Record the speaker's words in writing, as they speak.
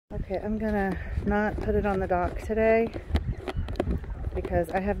Okay, I'm gonna not put it on the dock today because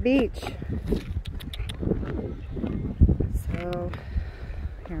I have beach. So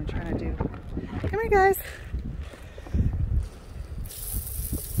here I'm trying to do. Come here, guys.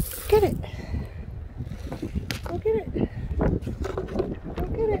 Get it. Go get it. Go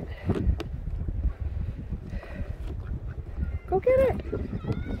get it. Go get it.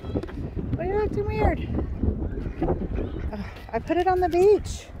 Why are you acting weird? I put it on the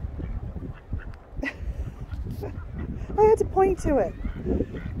beach. I had to point to it.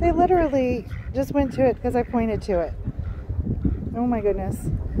 They literally just went to it because I pointed to it. Oh my goodness.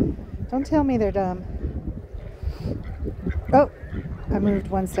 Don't tell me they're dumb. Oh, I moved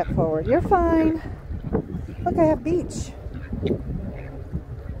one step forward. You're fine. Look, I have beach.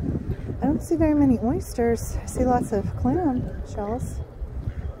 I don't see very many oysters. I see lots of clam shells.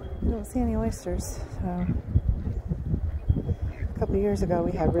 I don't see any oysters. So, a couple years ago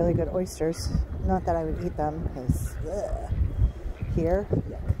we had really good oysters. Not that I would eat them, because here.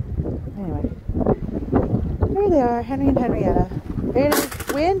 Anyway, there they are, Henry and Henrietta. It is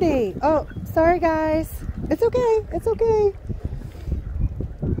windy. Oh, sorry guys. It's okay. It's okay.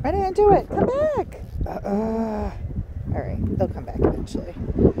 I didn't do it. Come back. All right, they'll come back eventually.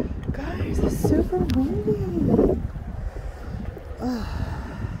 Guys, it's super windy. Oh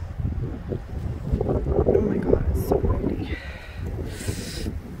my god, it's so windy.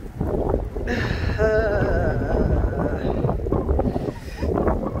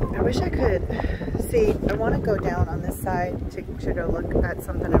 I wish I could see. I want to go down on this side to go look at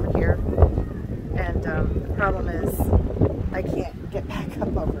something over here. And the problem is I can't get back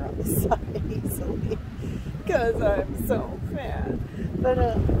up over on this side easily because I'm so fat. But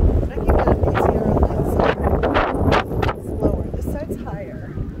I can get up easier on that side. It's lower. This side's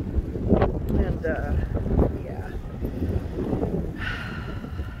higher. And yeah.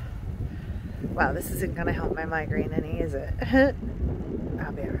 Wow, this isn't gonna help my migraine any, is it?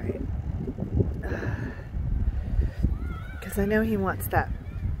 I'll be alright. Because I know he wants the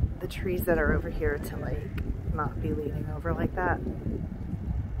trees that are over here to like not be leaning over like that.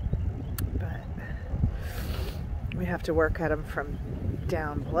 But we have to work at him from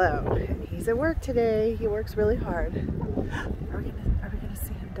down below. And he's at work today. He works really hard. Are we gonna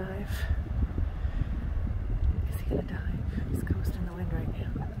see him dive? Is he gonna dive? He's coasting the wind right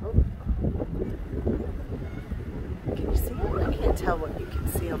now. Oh. Can you see him? I can't tell what you can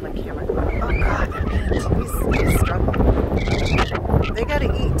see on my camera. Oh god, that wind. He's struggling. They gotta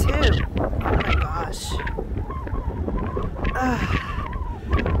eat too. Oh my gosh.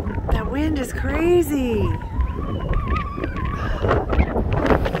 That wind is crazy.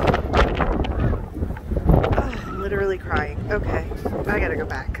 I'm literally crying. Okay, I gotta go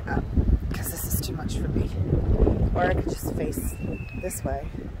back up because this is too much for me. Or I could just face this way.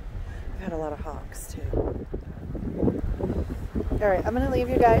 I've had a lot of hawks too. Alright, I'm gonna leave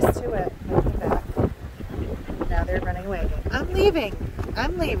you guys to it. I'll come back. Now they're running away again. I'm leaving.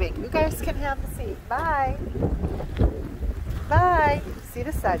 I'm leaving. You guys can have the seat. Bye. Bye. See,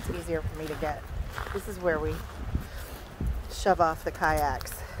 this side's easier for me to get. This is where we shove off the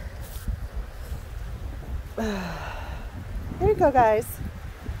kayaks. There you go, guys.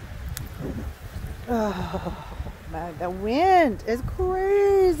 Oh, man, the wind is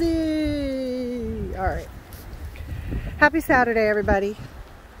crazy. All right. Happy Saturday, everybody.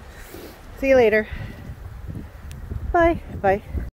 See you later. Bye. Bye.